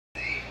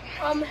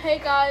Hey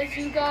guys,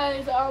 you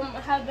guys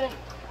haven't.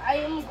 I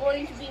am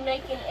going to be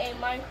making a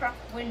Minecraft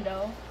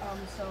window.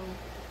 So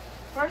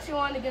first you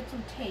want to get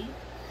some tape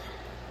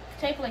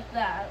like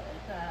that.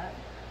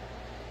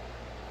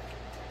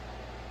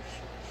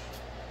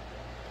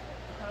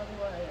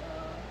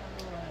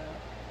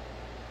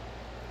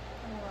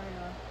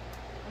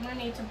 I'm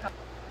gonna need some help.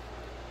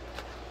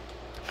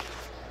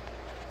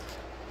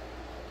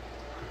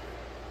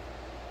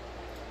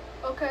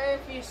 Okay,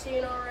 if you've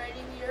seen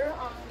already here,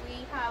 we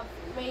have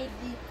made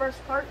the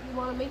first part. You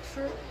want to make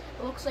sure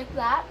it looks like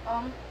that.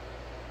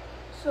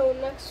 So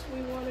next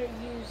we want to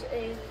use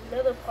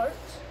another part,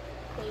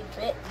 a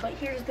bit. But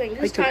here's the thing.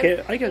 This time you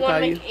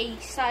want to make a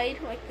side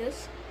like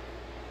this.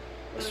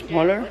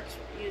 Smaller. Let's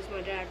use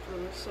my dad for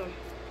this. So,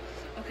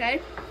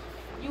 okay,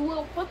 you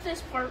will put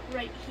this part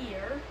right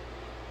here.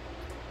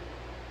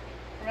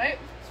 Right.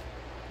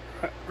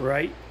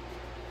 Right.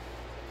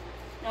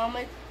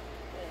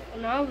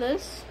 Now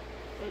this.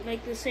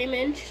 Make the same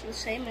inch.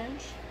 Same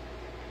length.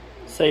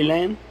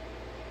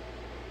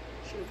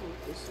 Should have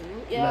put this in.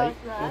 Yeah,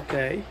 like that.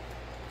 Okay.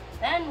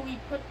 Then we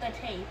put the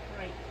tape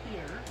right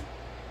here.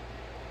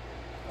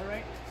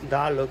 Alright.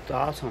 That looked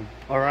awesome.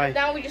 Alright.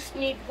 Now we just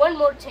need one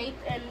more tape,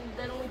 and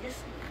then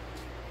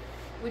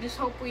we just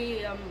hope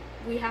we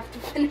have to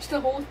finish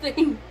the whole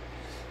thing.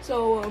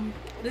 So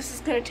this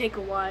is gonna take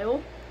a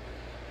while.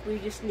 We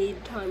just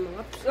need time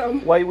lapse.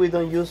 Why we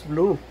don't use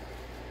blue?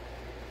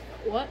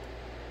 What?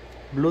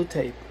 Blue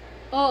tape.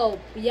 Oh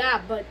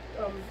yeah, but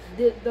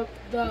the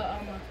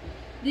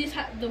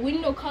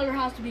window color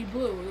has to be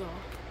blue.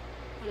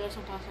 That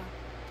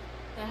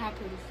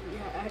happens.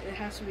 Yeah, it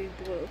has to be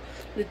blue.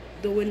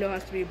 The window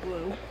has to be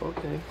blue.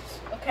 Okay.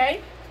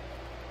 Okay.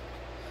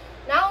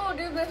 Now we'll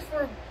do this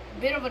for a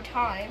bit of a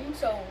time.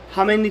 So.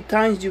 How many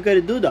times you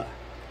gotta do that?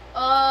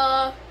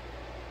 About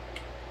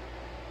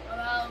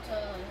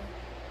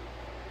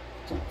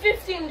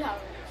 15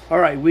 times. All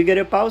right, we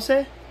gotta pause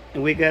it,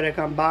 and we gotta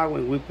come back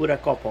when we put a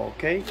couple.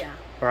 Okay. Yeah.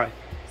 All right.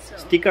 So.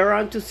 Stick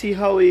around to see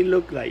how it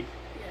look like.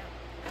 Yeah.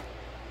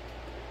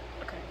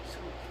 Okay. So.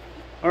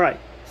 All right.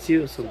 See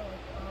you soon.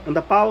 On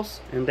the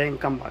pause, and then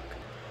come back.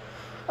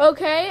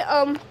 Okay.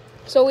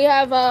 So we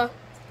have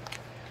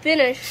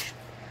finished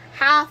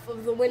half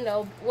of the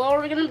window. What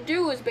we're gonna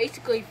do is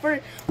basically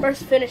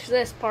first finish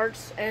this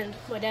parts, and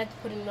my dad's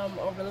putting them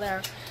over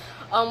there.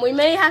 We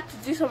may have to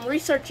do some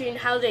researching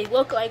how they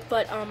look like,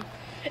 but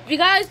if you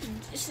guys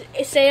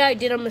say I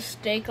did a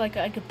mistake, like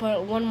I could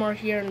put one more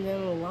here and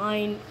then a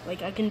line,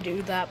 like I can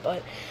do that.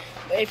 But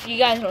if you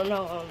guys don't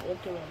know, we'll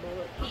do it in a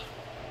moment.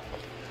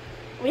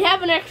 We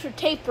have an extra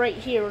tape right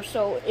here,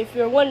 so if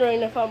you're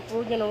wondering if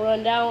we're gonna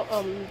run down,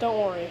 don't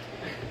worry,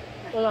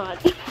 we're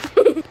not.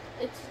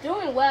 It's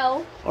doing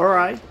well. All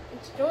right.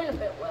 It's doing a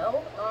bit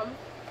well.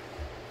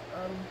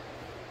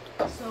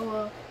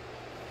 So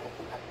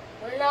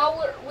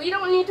we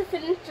don't need to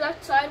finish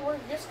that side. We're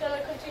just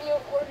gonna continue.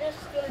 We're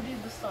just gonna do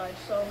the side.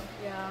 So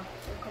yeah,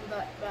 we'll come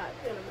back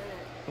in a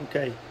minute.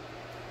 Okay.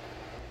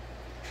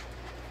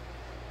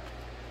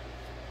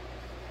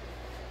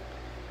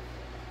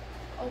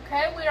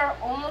 Okay, we are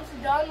almost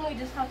done. We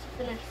just have to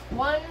finish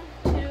 1,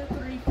 2,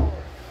 3, 4.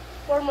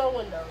 4 more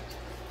windows.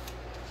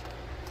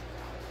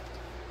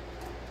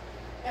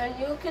 And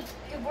you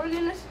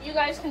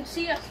guys can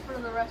see us for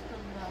the rest of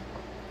the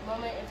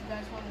moment if you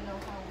guys want to know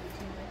how we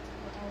do it.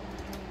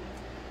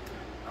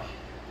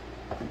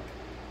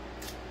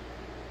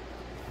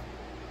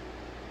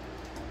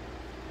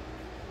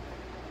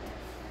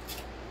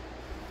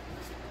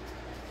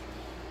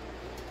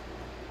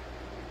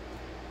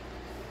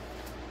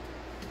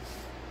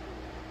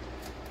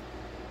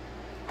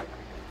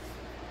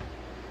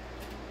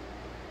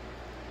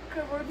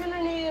 Okay, we're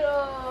gonna need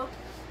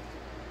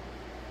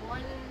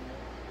one.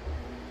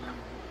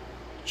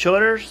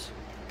 Shutters.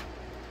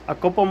 A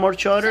couple more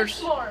shutters.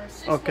 6 more.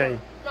 Okay.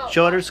 No,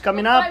 Shutters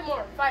coming up. 5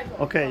 more.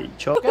 Okay.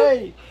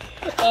 Okay.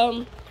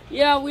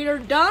 Yeah, we are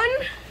done.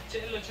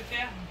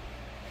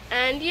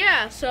 And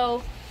yeah,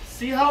 so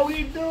See how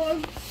we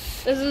doing?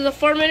 this is a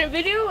 4-minute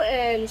video,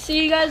 and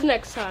see you guys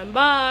next time.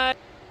 Bye.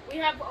 We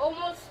have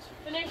almost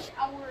finished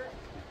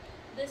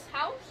this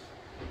house.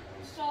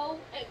 So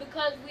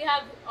because we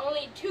have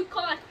only 2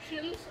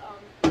 collections.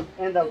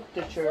 And the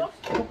t-shirts.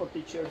 Couple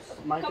t-shirts.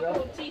 Couple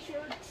of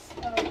t-shirts.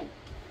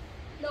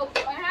 No,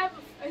 I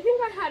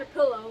think I had a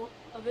pillow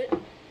of it,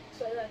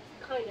 so that's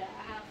kind of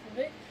half of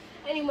it.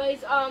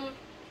 Anyways, if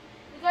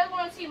you guys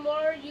want to see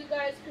more, you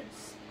guys could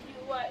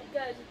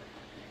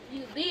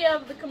you be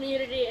of the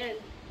community and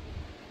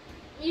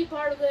be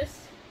part of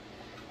this.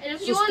 And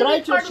if you want to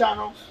be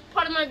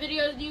part of my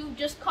videos, you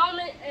just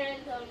comment and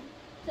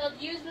tell the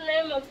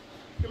username of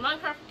your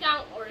Minecraft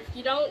account, or if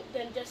you don't,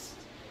 then just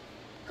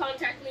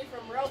contact me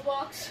from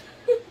Roblox.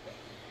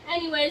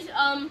 Anyways,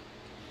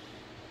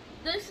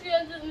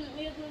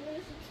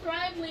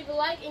 subscribe, leave a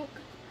like, and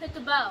hit the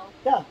bell.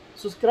 Yeah,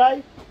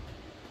 subscribe.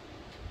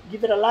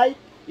 Give it a like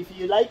if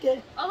you like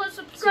it.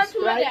 Also subscribe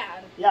to my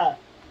dad. Yeah,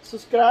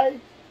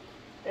 subscribe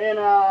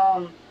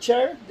and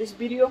share this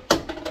video.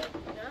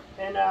 Yeah.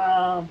 And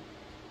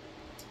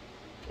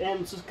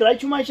and subscribe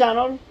to my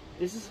channel.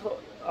 This is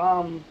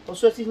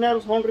Josue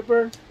Cisneros Home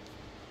Repair.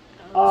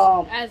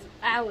 As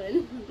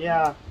Alan.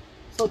 Yeah.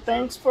 So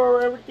thanks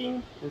for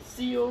everything, and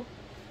see you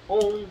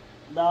on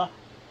the